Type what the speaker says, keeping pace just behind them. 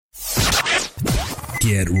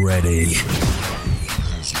Get ready for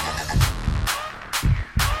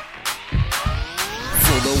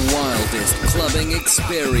the wildest clubbing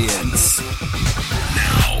experience.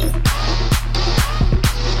 Now.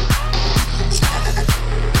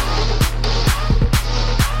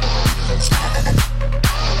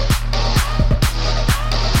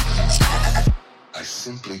 I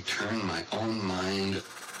simply turn my own mind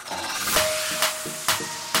off.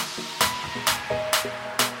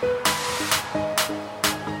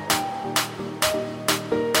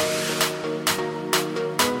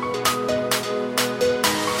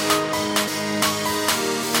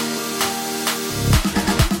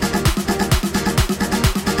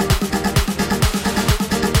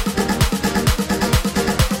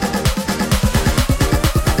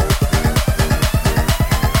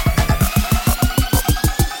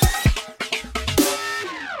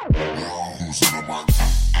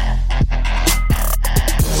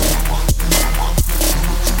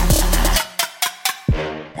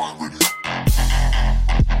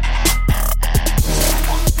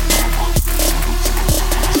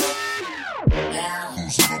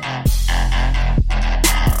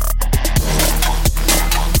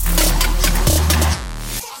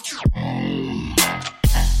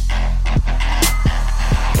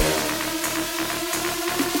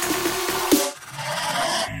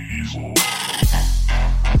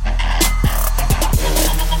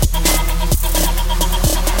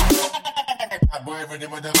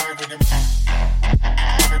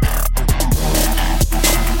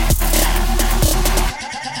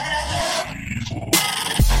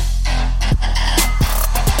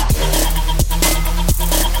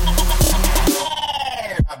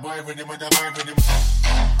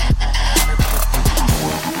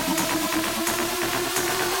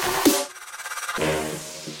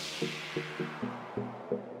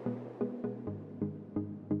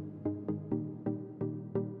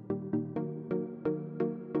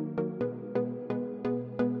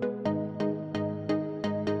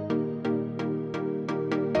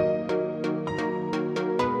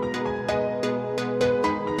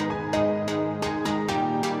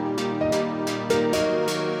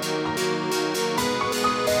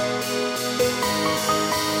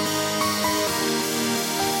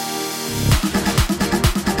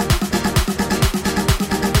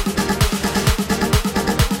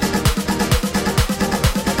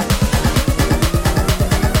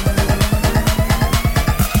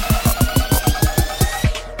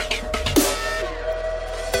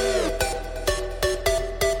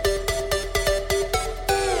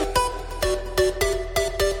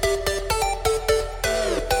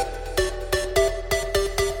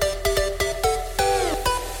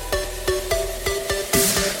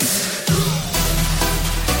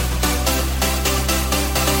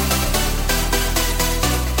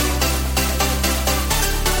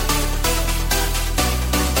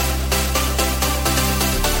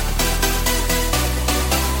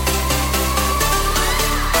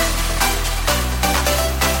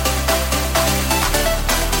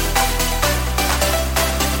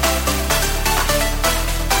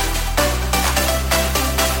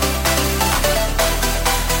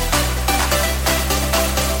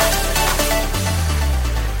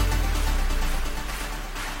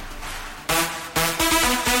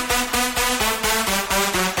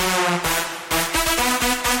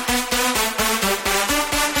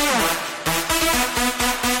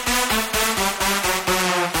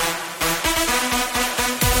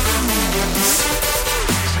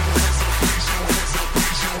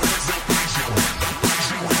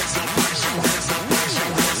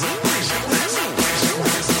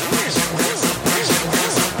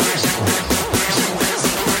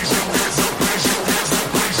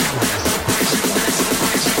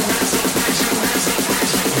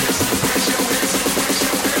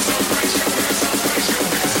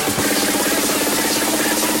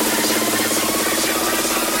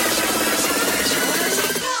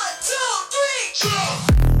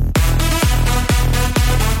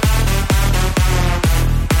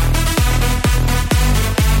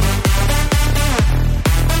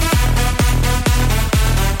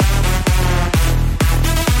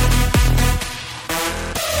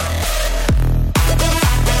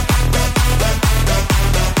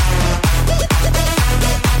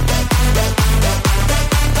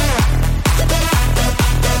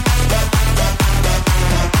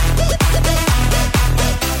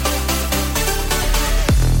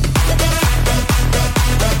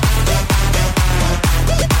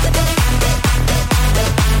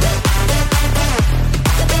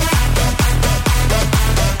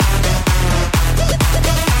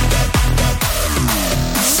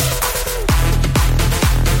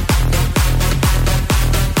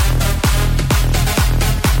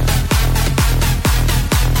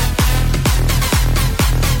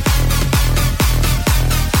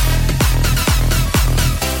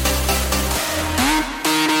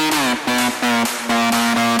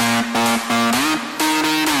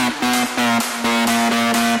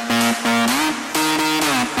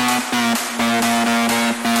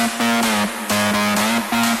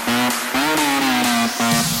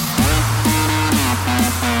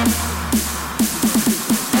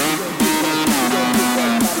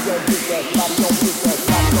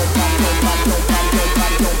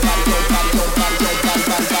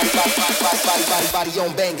 body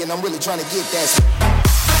on bang, and I'm really trying to get that.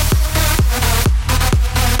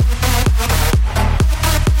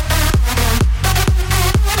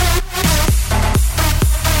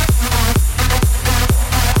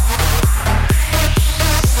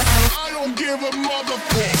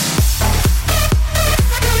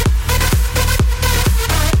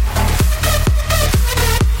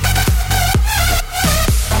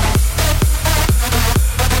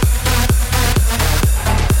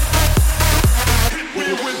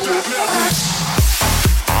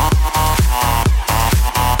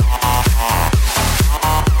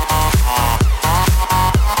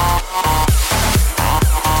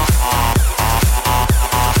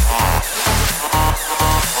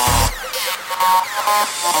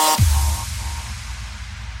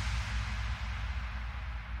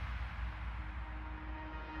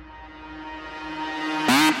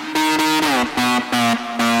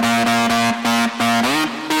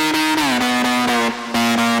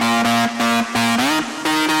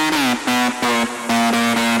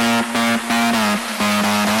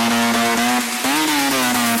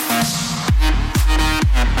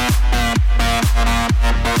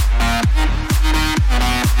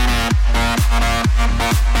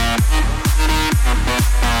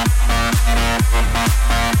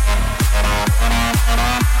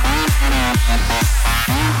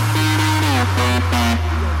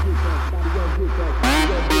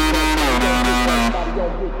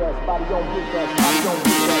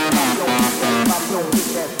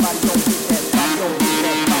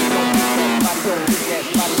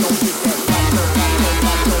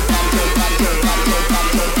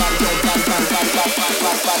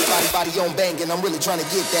 Body on bang, and I'm really trying to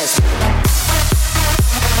get that.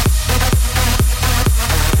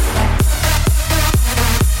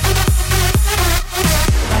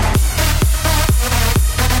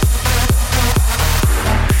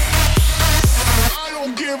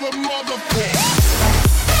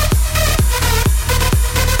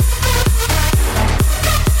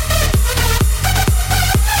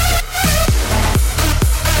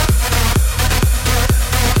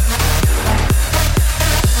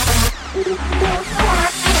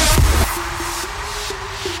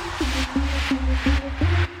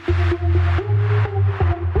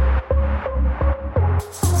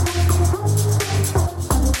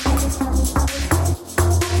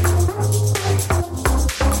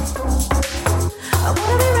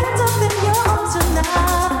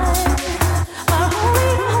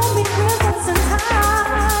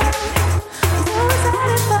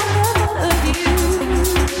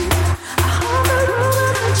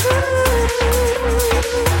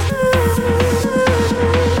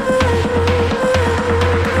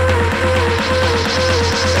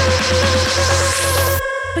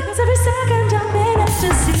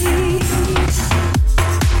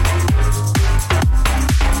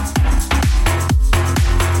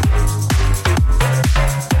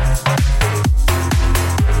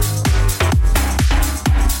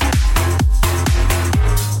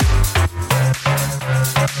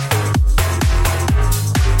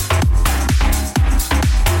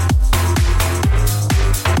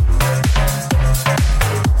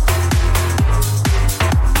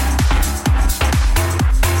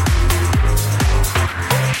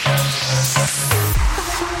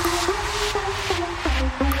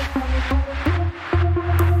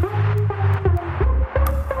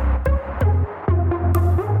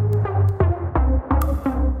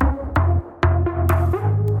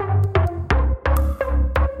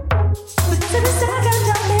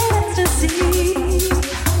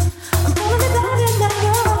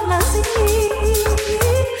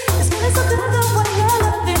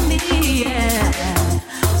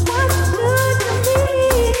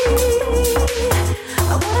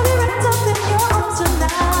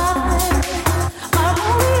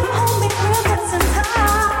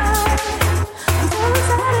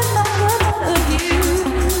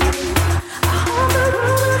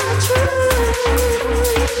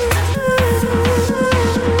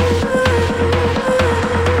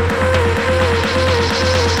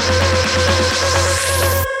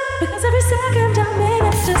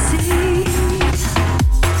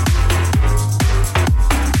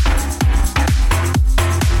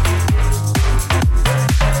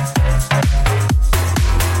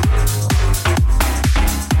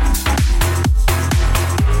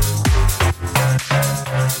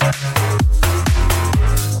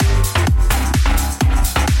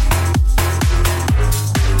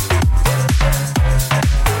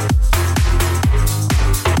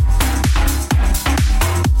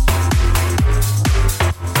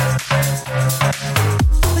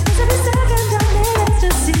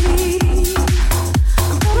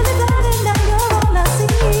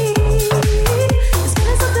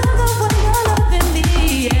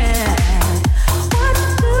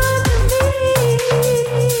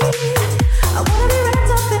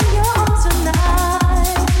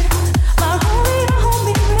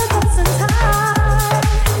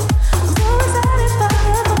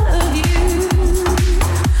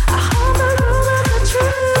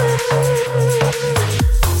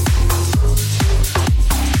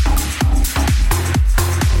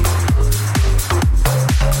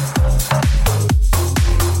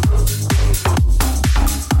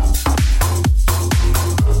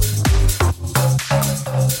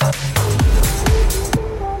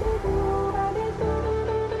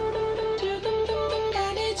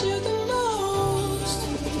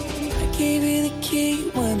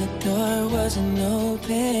 wasn't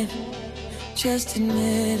open, just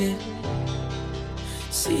admit it.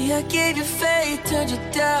 See, I gave you faith, turned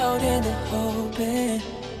your doubt into hope, and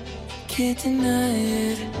can't deny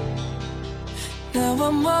it. Now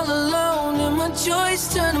I'm all alone and my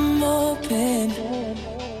joys turn them open.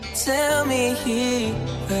 Tell me,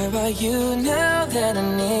 where are you now that I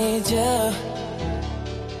need you?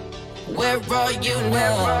 Where are you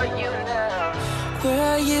now? Where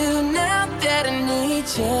are you now that I need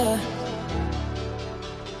you?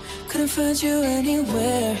 Couldn't find you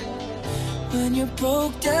anywhere. When you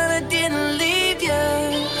broke down, I didn't leave you.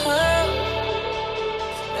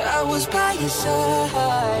 I was by your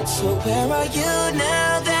side. So where are you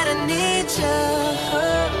now that I need you?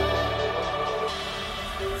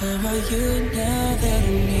 Where are you now that I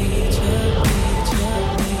need you? Need you,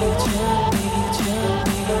 need you, need you,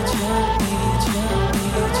 need you, need you, need you,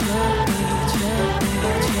 need you, need you,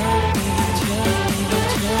 need you, need you, need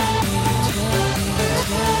you, need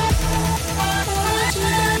you. I want you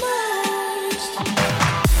the most.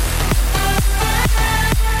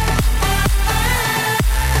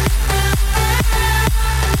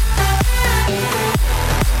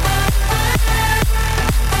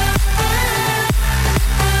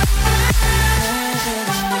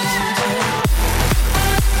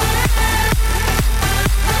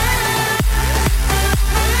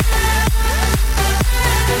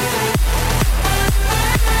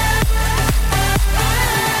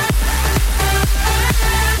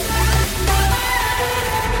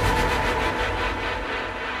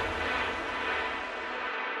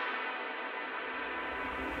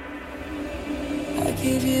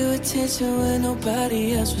 Gave you attention when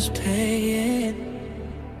nobody else was paying.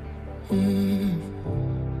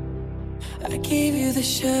 I gave you the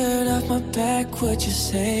shirt off my back, what you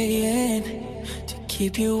saying, to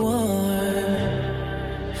keep you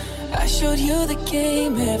warm. I showed you the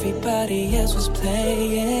game everybody else was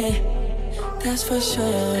playing. That's for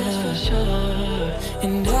sure.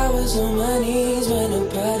 And I was on my knees when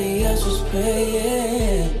nobody else was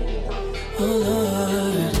praying. Oh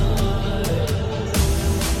Lord.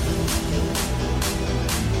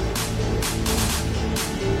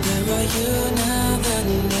 Where are you now that I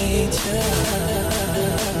need you?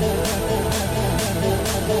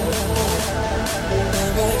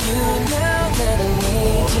 Where are you now that I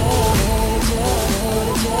need you? Need you,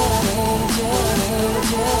 need you, need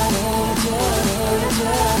you, need you, need you, need you, need you,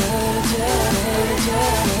 need you, need you,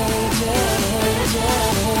 need you,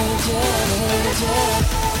 need you, need you.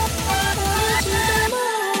 I want you the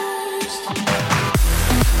most.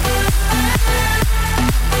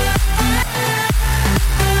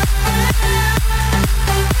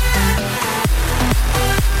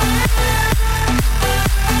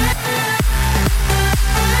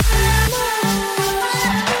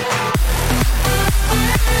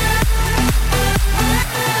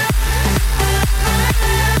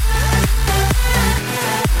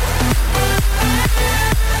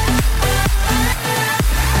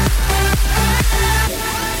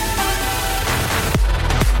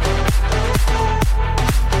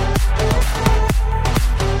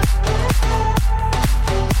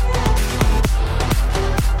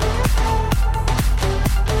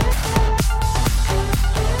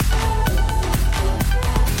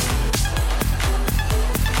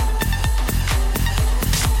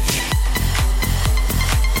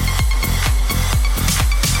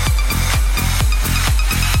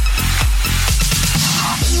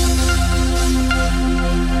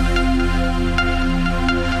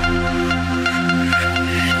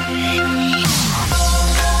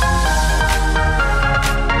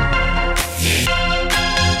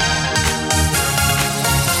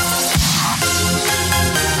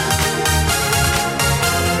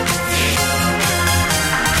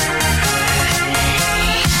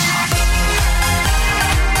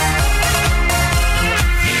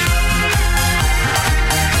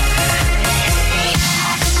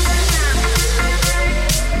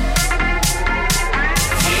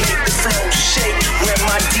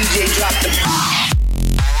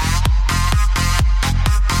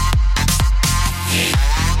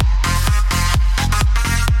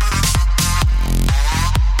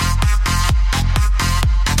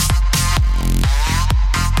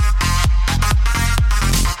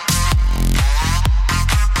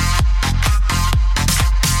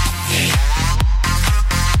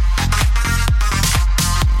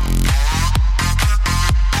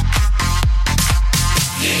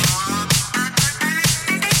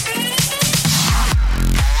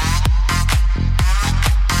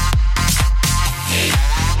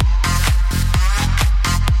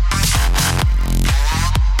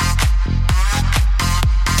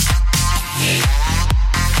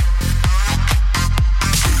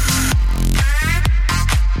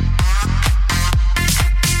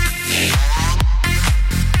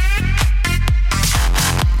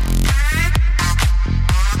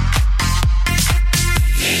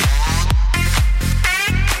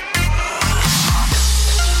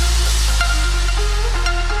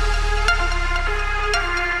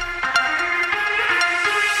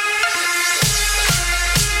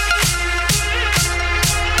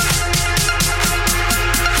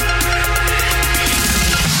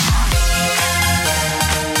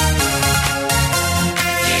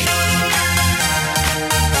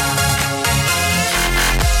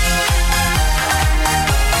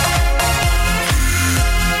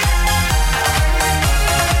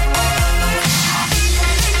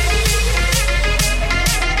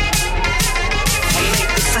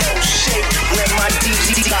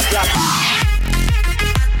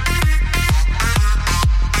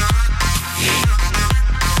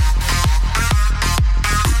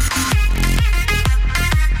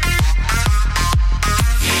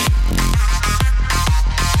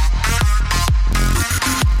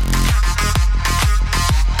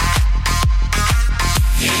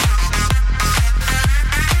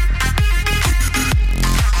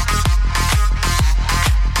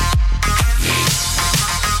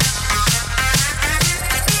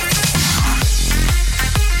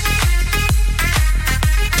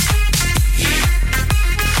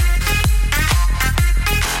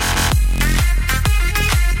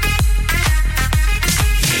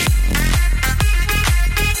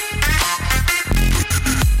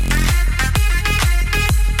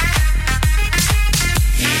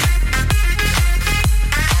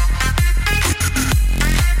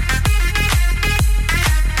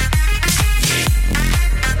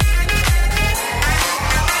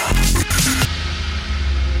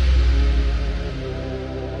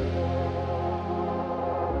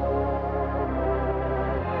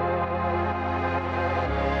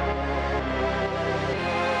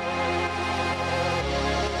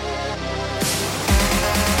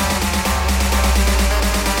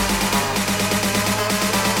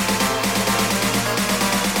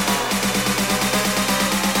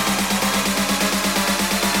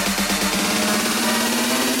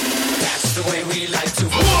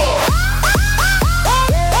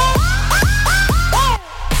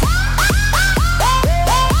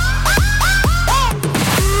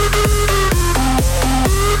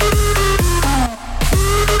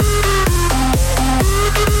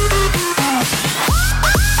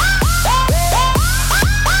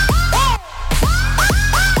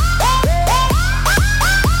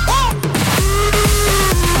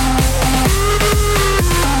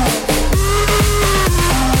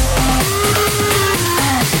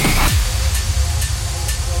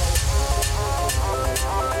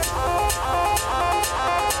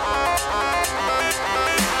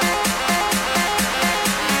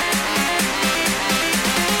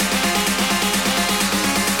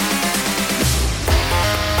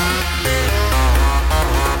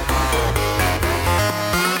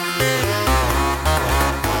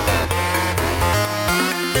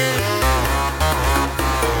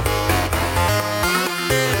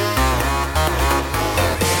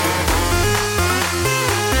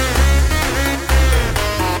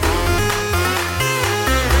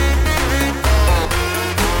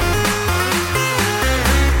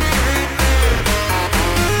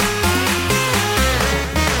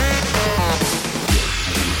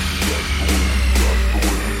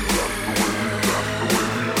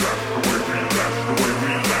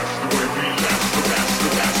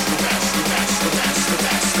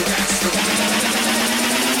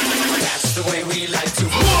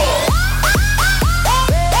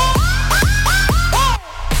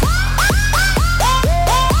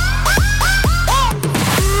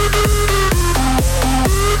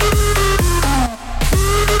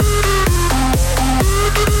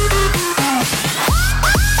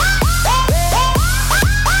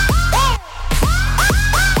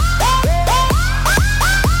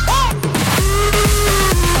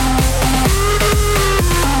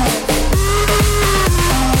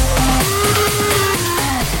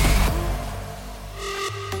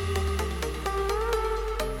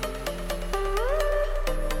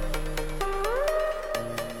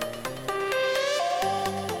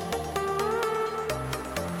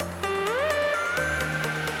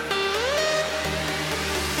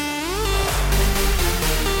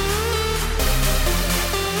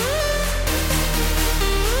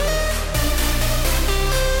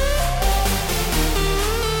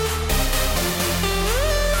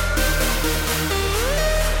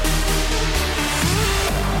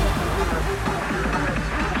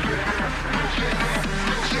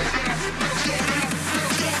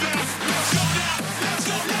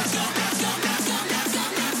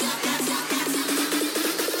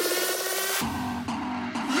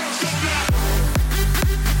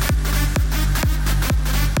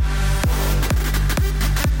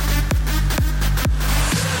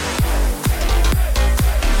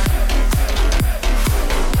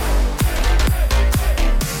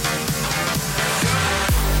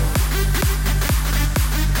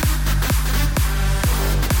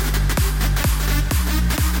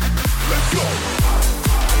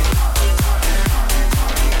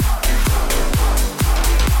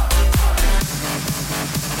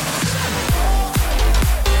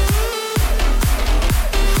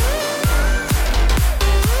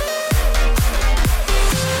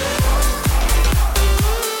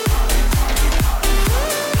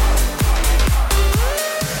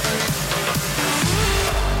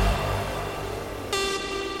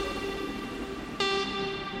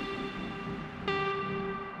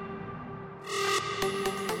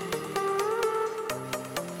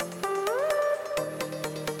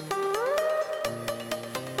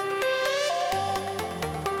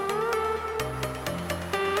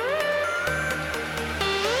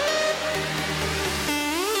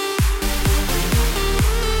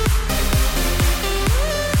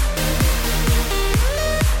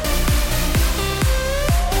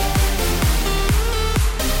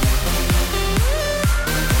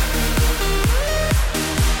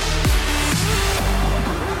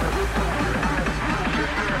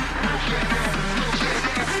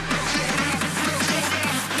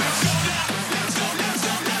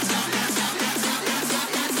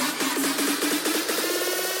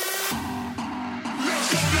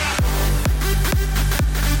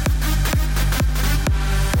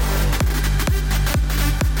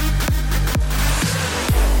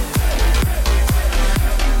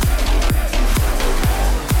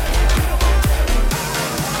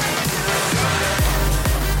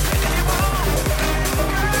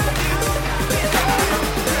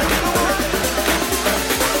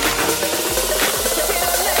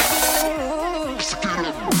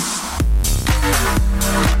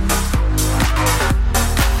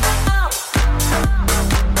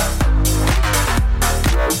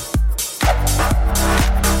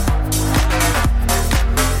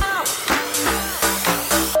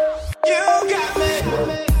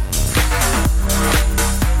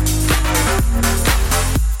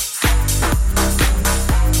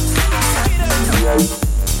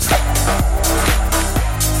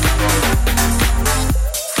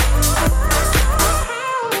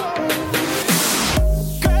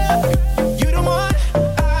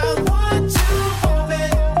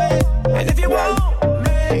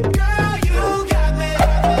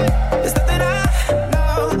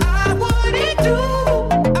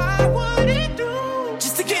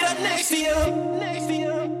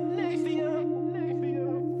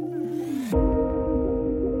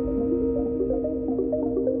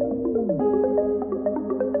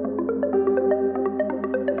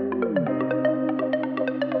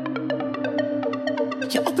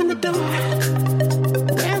 You open the door,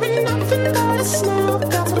 wearing nothing but a smile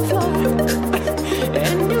down to the floor,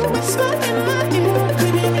 and you whisper in my ear,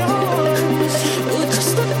 baby, yours. Ooh,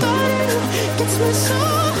 just the thought of you gets me so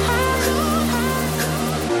high.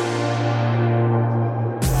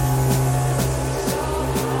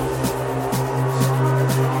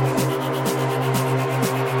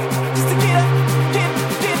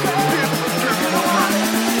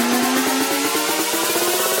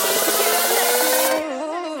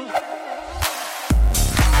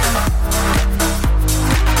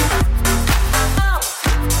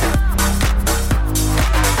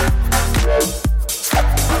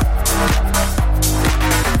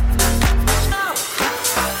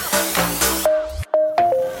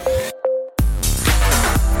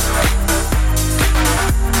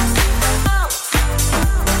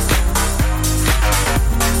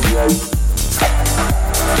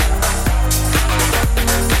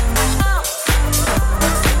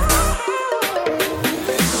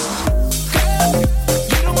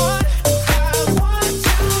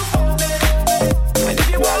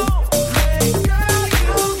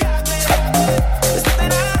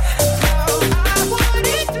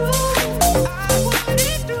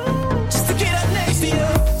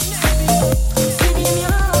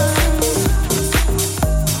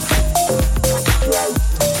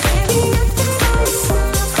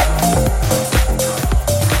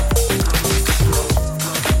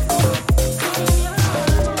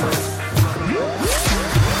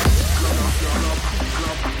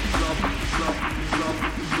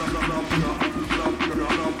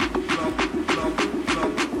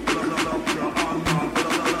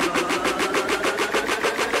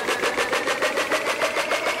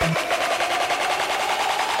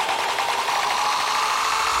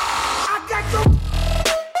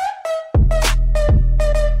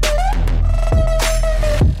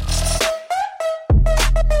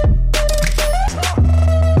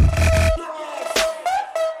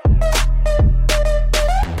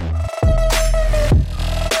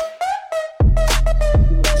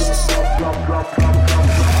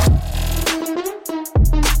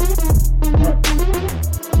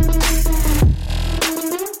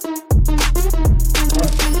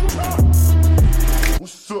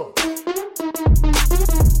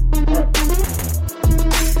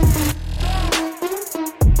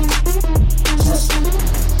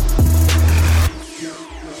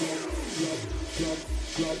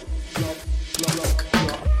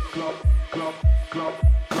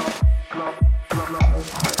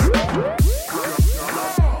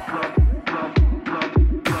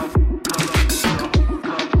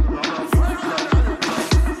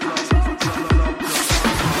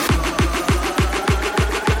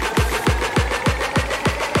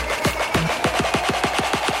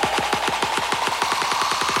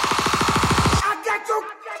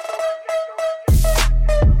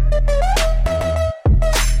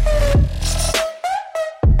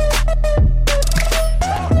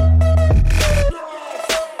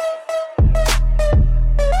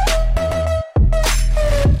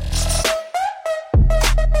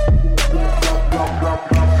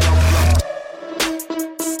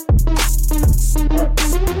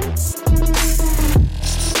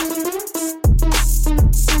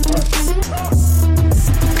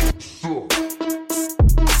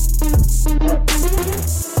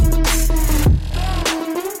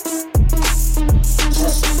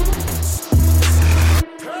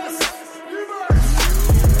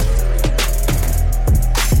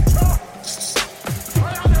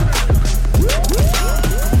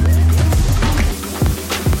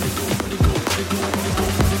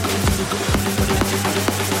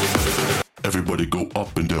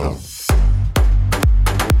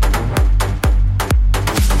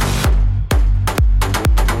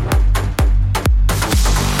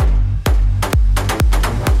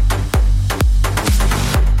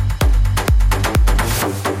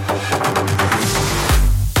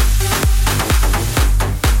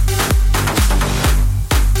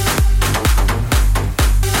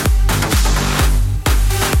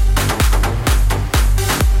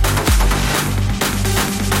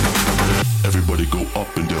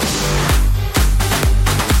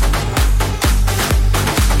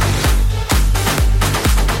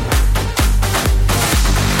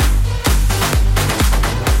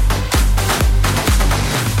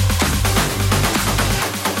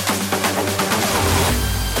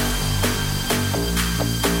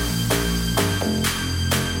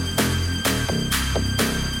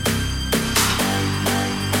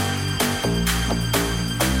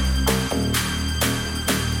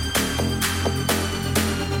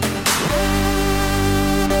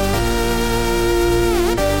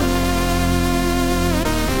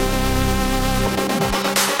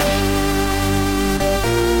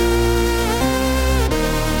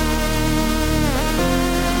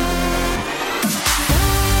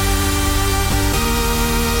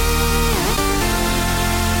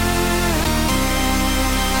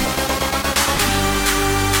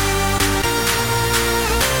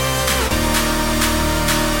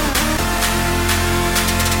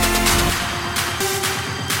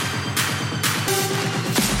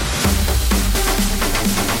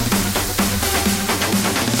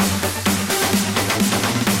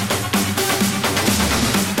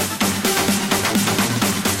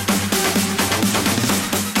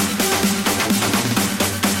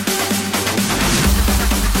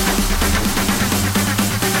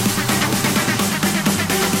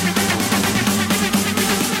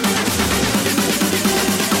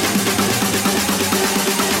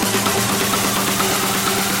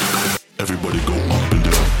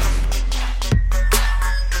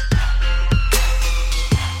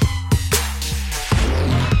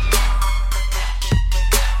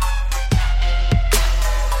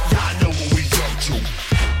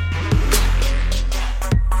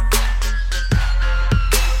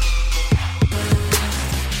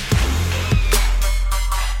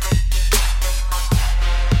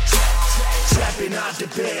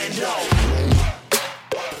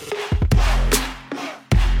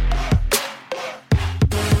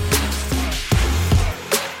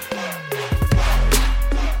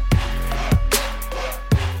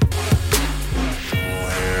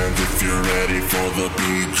 the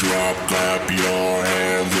beat drop, clap your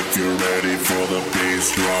hands if you're ready for the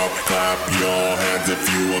bass drop. Clap your hands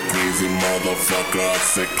if you a crazy motherfucker.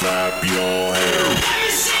 Say clap your hands. Let me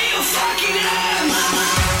see your fucking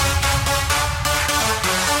hands.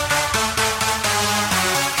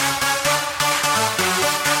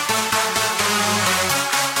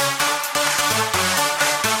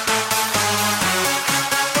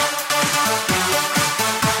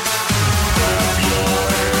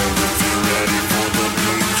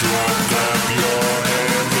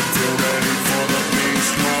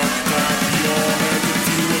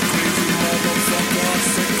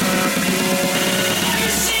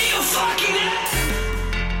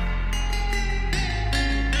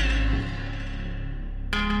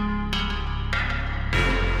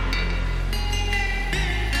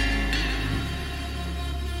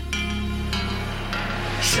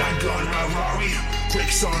 Shotgun, my Rari,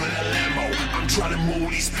 bricks on in a limo. I'm trying to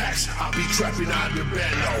move these packs, I'll be trapping out the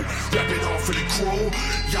bellow. Rapping off for the crew,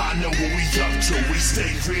 y'all know what we up to. We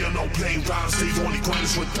stay real, no playing rounds, stay only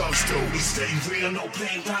grinders with thugs do. We stay real, no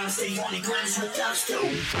playing rounds, stay only grinders with thugs do.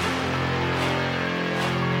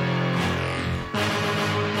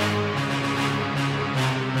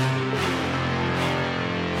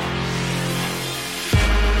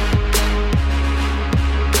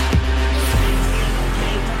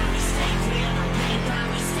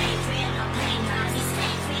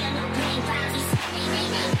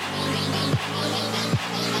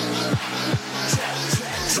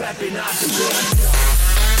 Trapping out the blood.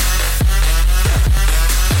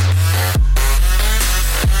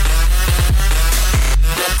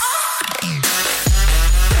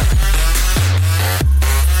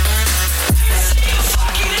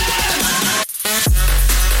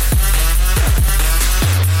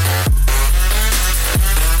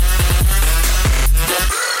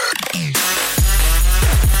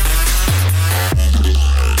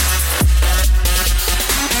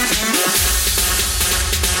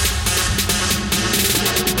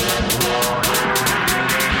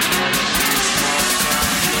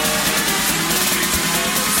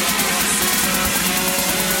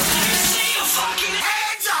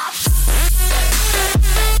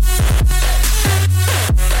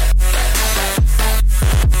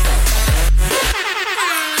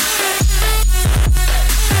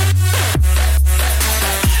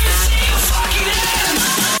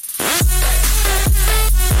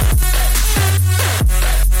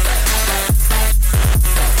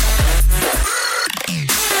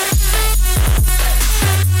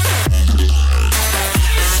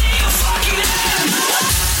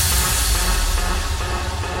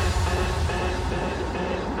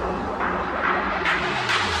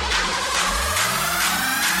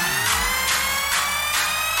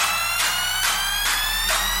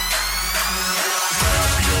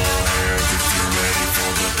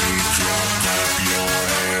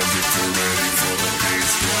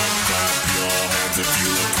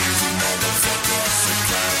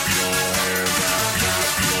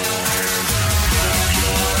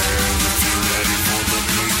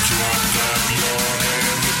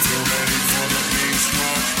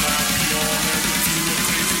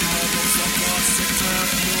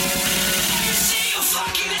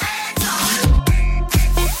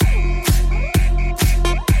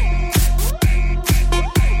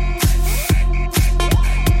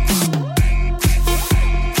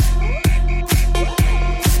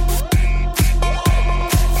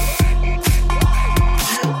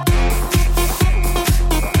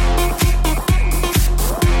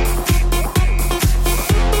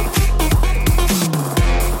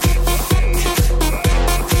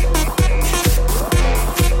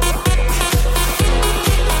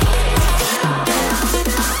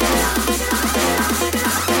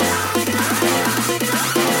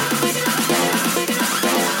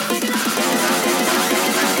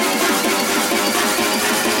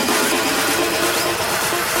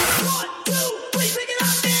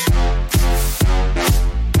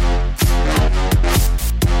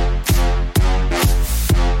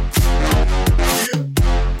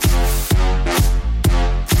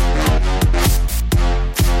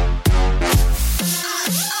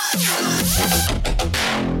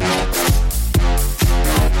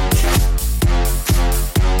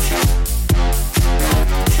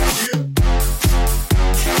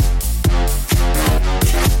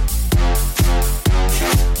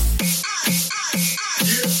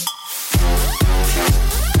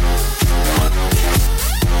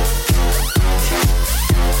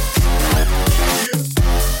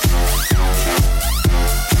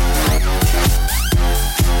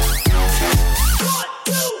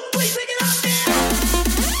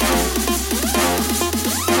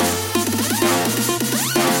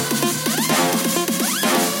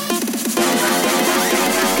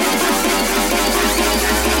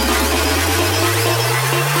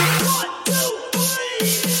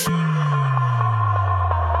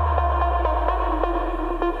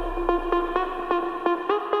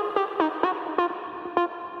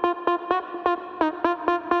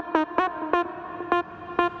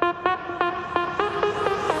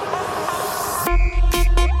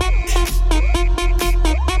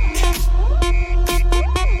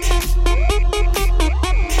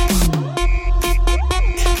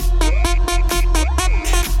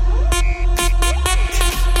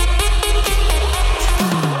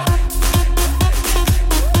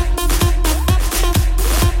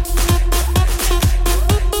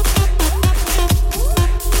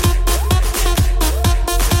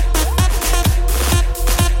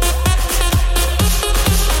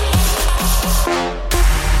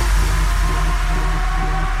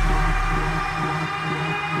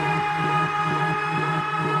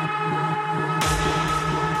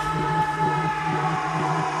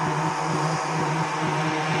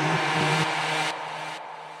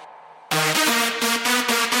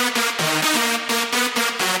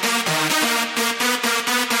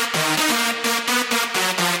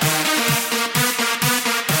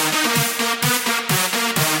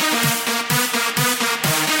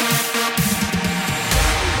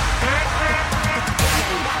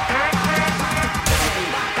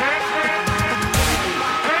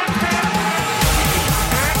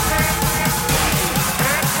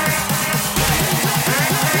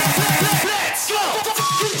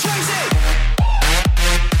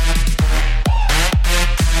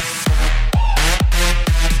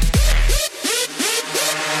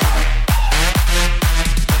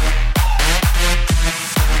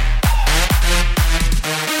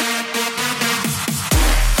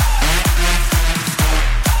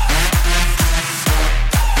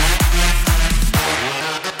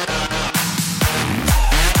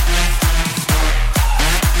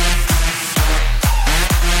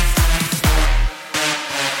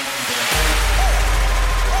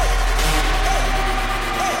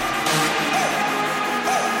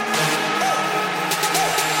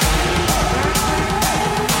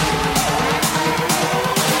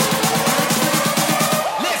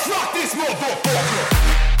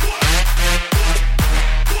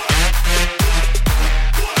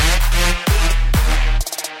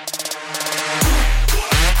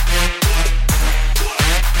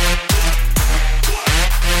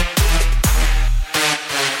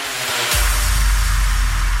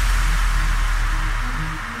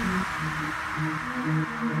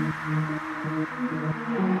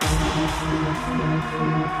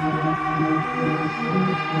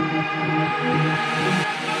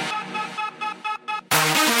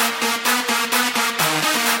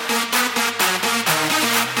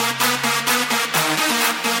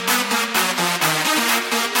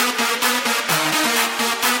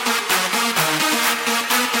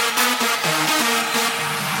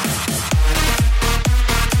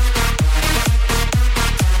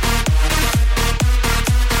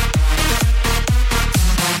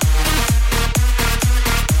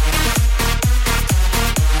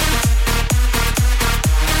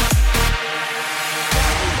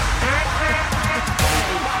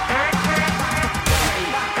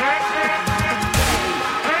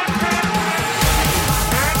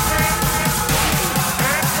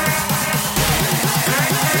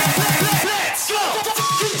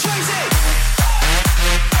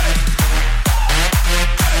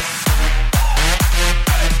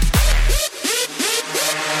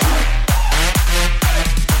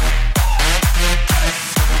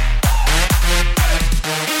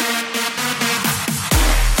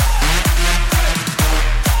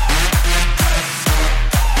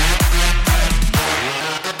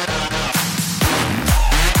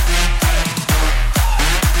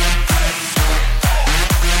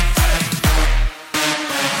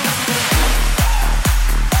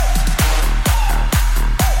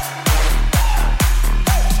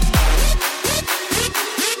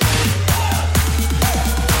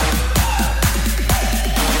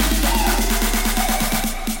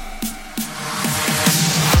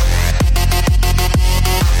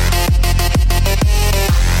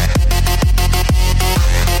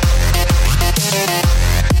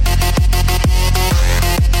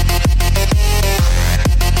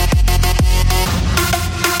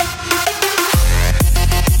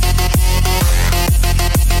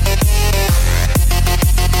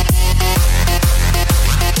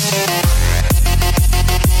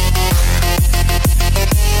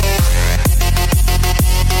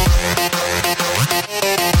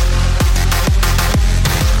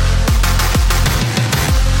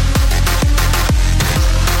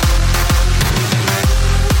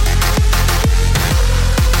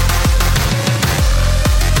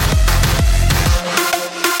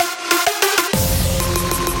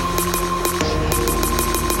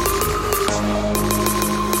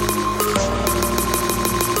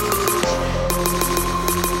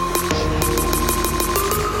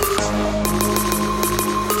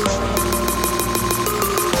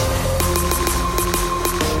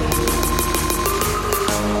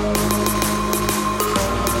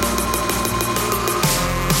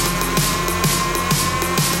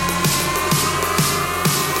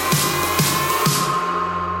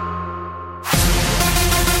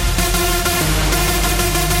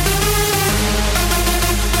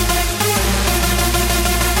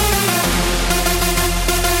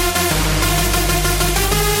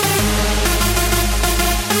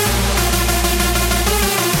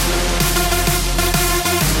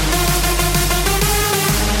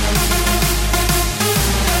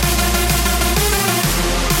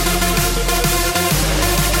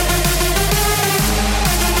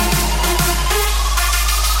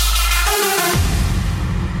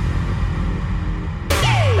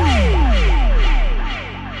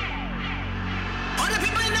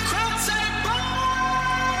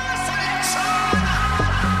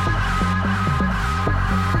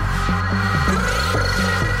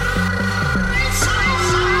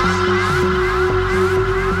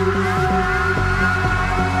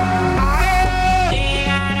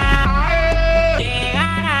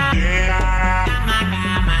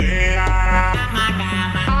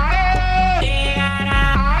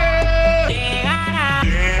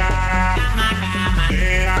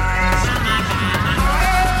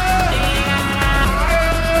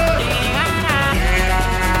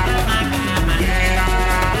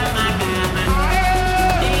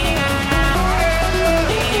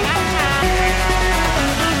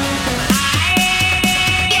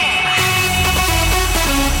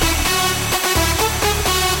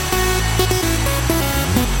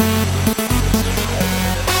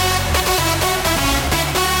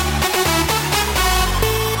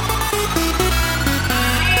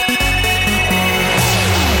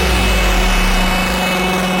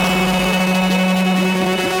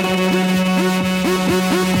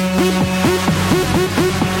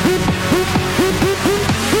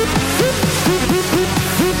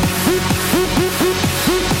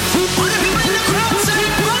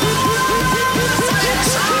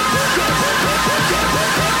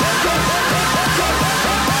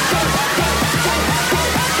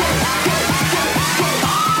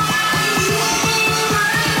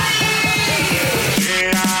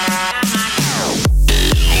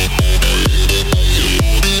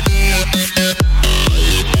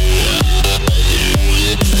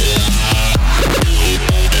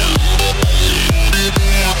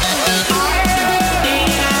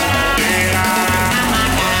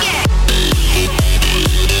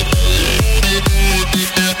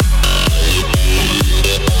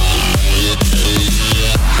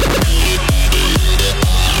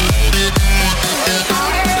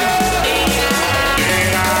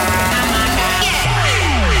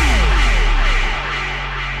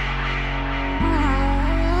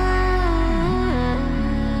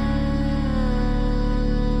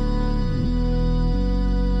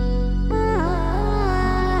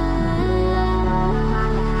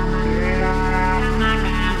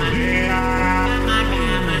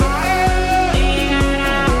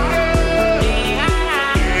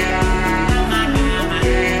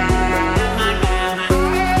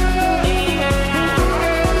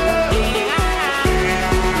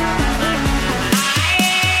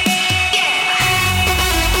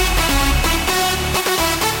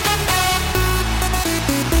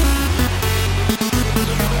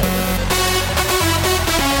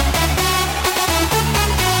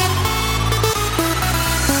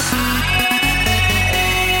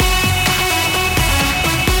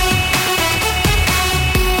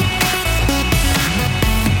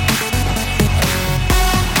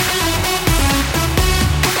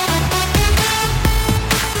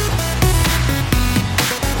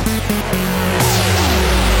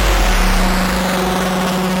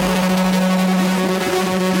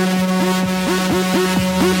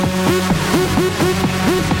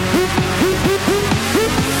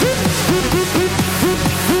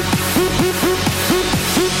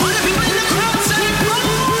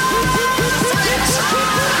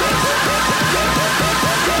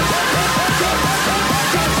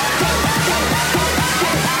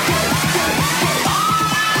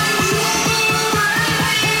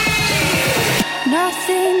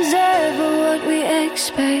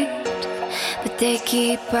 expect, but they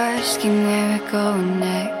keep asking where we're going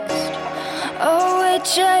next. All we're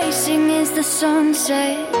chasing is the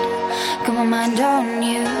sunset. Got my mind on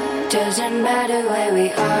you. Doesn't matter where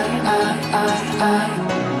we are.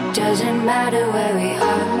 Doesn't matter where we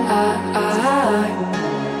are.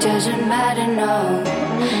 Doesn't matter, no.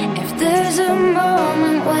 If there's a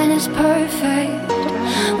moment when it's perfect,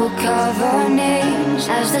 we'll carve our names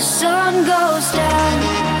as the sun goes down.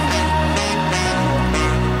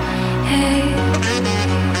 Hey,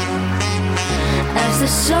 as the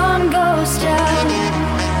sun goes down.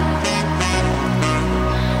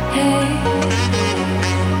 Hey,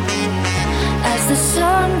 as the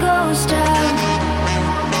sun goes down.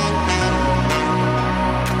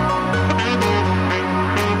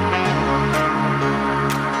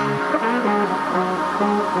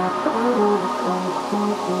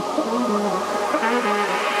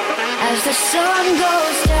 As the sun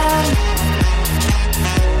goes down.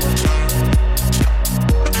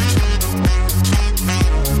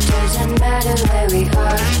 Doesn't matter where we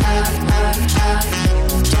are.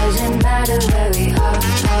 Doesn't matter where we are.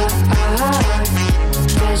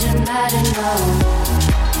 Doesn't matter, no.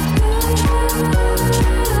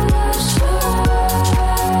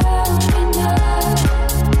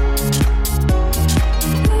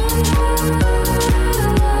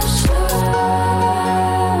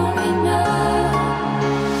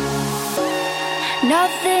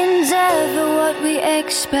 Nothing's ever what we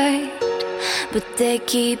expect, but they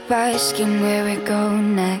keep asking where we're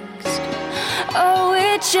going next. All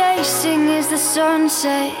we're chasing is the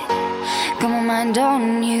sunset. Got my mind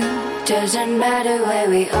on you. Doesn't matter where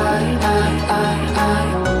we are.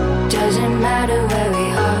 Doesn't matter where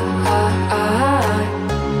we are.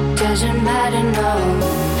 Doesn't matter, no.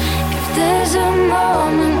 If there's a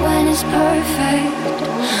moment when it's perfect,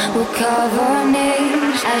 we'll carve our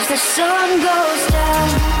names as the sun goes down.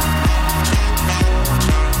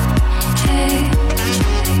 Hey,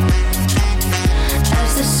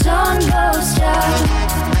 as the sun goes down.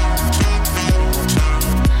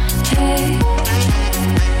 Hey,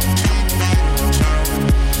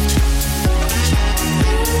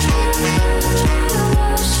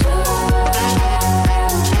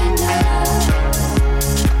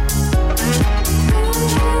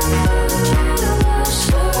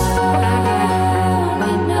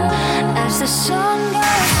 as the sun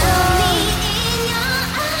goes down. Me in your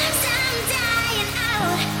arms, I'm dying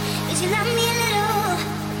out. Would you love me a little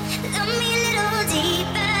deeper?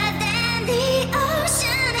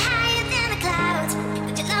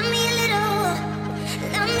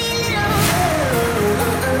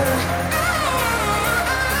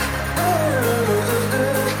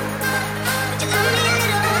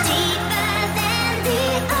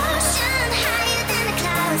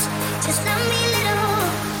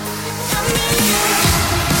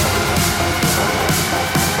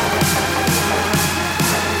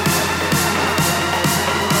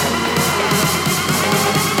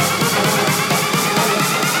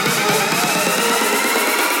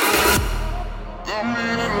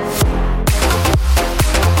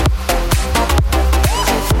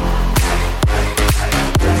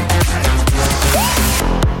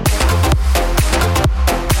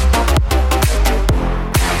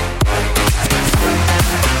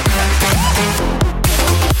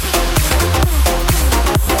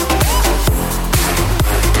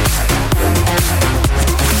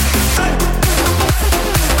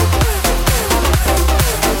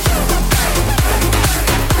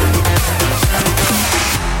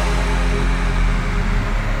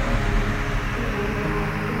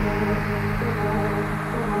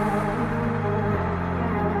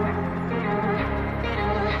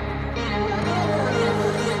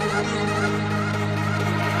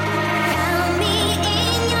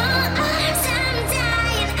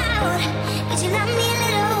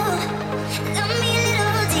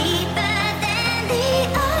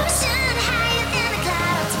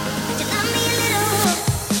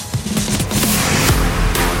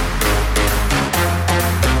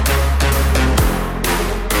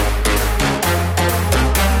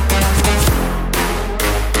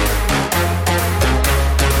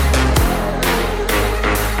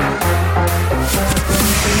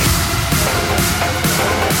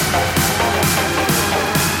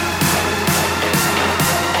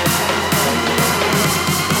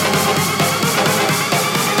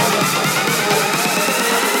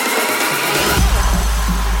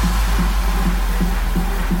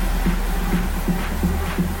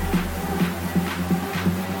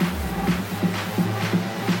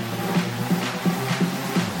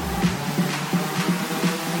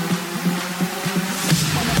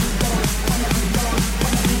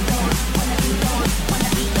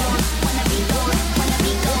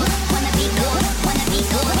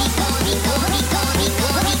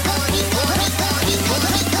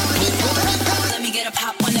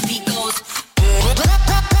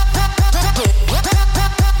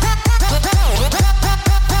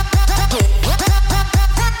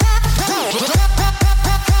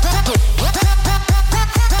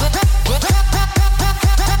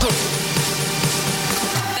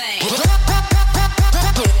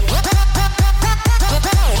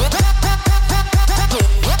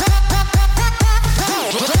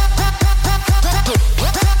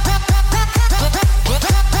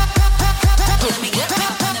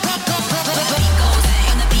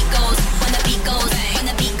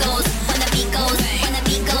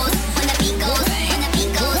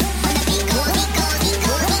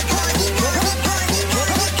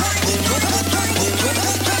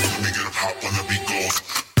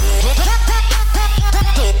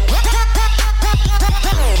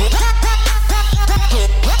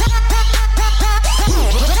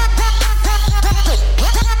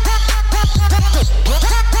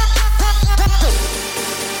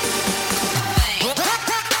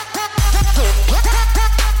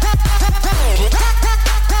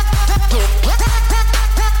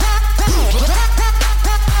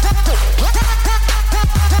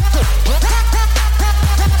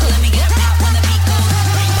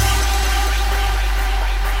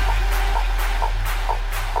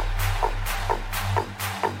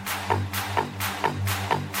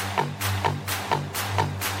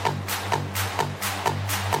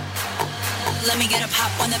 Let me get a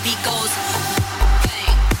pop when the beat goes.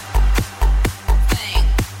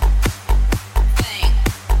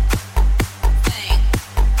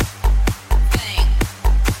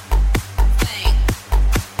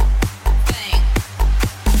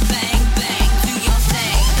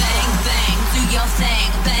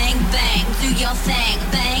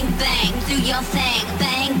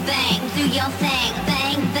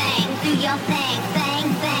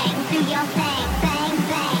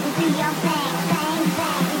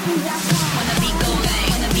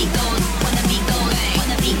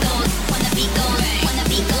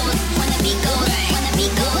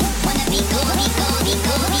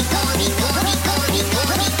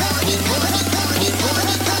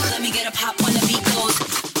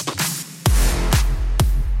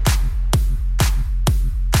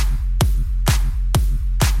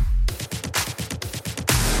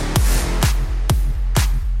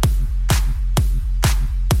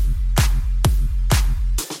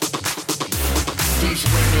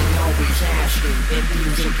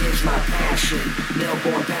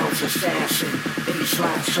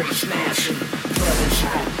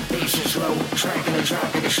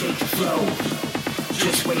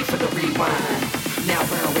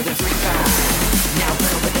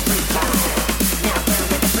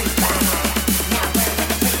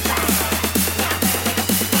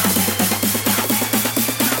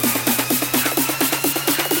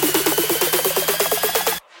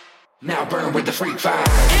 Now burn with the freak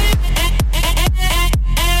fire.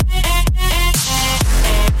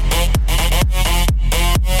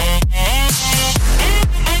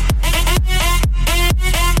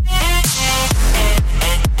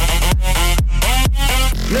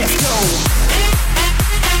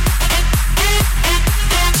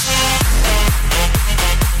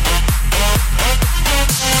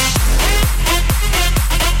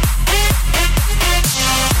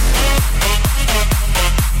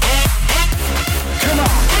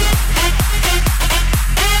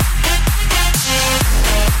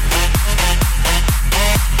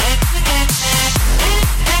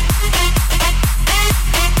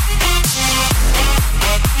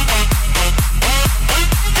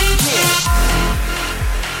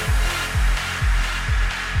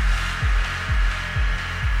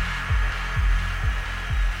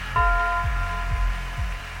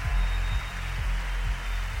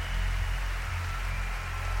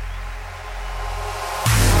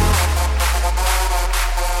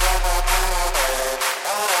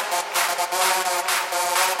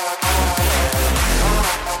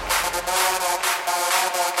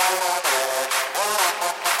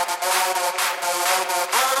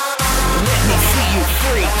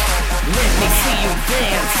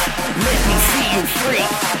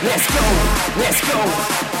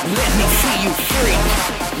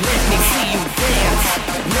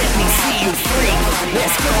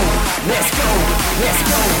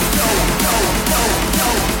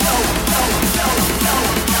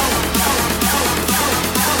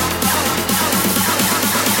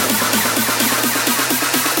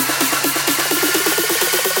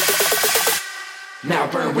 Now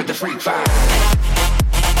burn with the freak fire.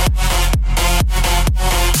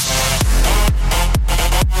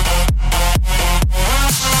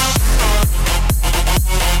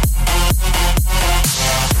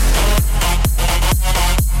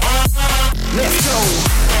 Let's go.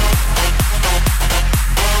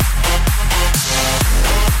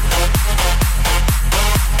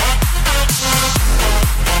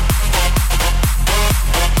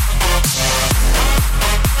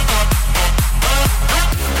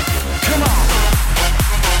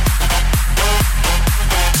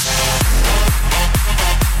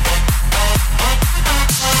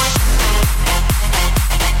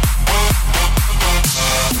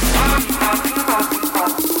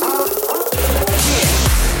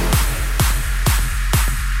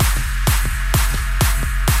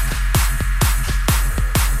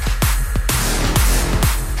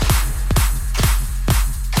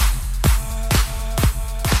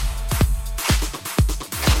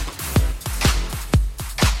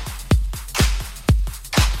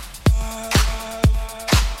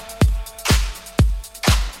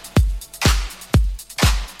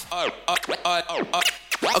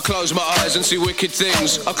 I close my eyes and see wicked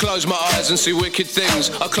things. I close my eyes and see wicked things.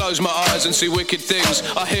 I close my eyes and see wicked things.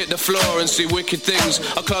 I hit the floor and see wicked things.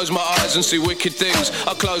 I close my eyes and see wicked things.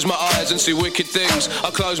 I close my eyes and see wicked things.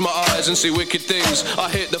 I close my eyes and see wicked things. I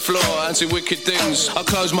hit the floor and see wicked things. I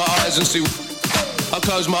close my eyes and see. I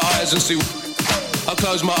close my eyes and see. I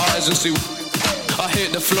close my eyes and see. I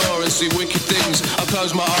hit the floor and see wicked things. I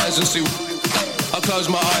close my eyes and see. I close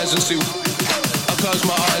my eyes and see. I close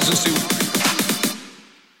my eyes and see.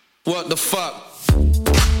 What the fuck?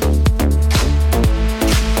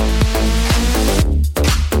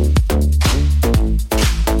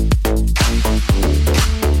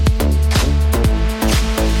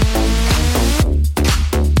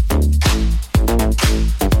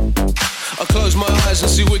 I close my eyes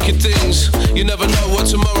and see wicked things. You never know what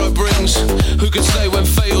tomorrow brings. Who could say when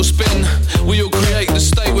fate will spin? We all create the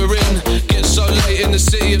state we're in. Get so late in the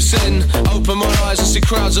city of sin. Open my eyes and see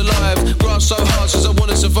crowds alive. Graft so hard since I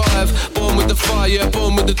wanna survive. Born with the fire, yeah,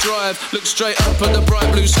 born with the drive. Look straight up at the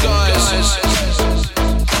bright blue skies.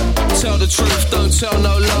 Tell the truth, don't tell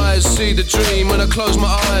no lies. See the dream when I close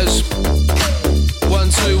my eyes. 1,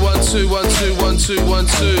 2, 1, 2, 1, 2, 1, 2, 1,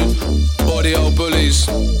 2. All the old bullies.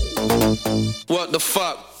 What the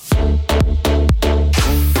fuck?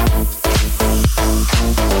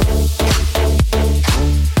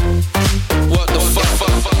 What the fuck?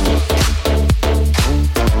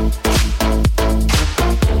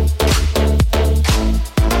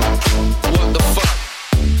 What the fuck?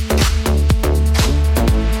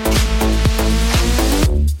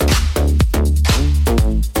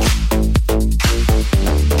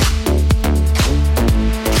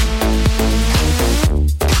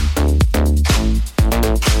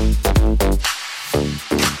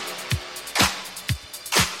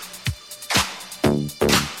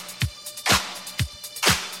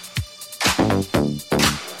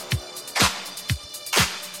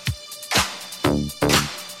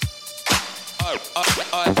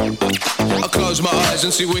 I close my eyes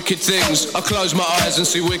and see wicked things. I close my eyes and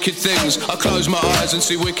see wicked things. I close my eyes and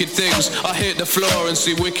see wicked things. I hit the floor and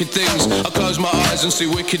see wicked things. I close my eyes and see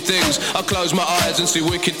wicked things. I close my eyes and see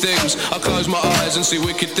wicked things. I close my eyes and see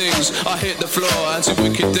wicked things. I hit the floor and see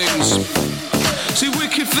wicked things. See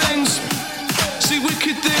wicked things. See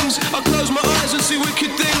wicked things. I close my eyes and see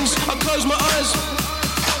wicked things. I close my eyes.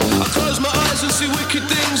 I close my eyes and see wicked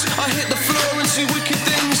things. I hit the floor and see wicked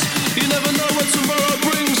things. You never know what tomorrow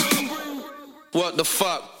brings. What the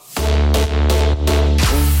fuck?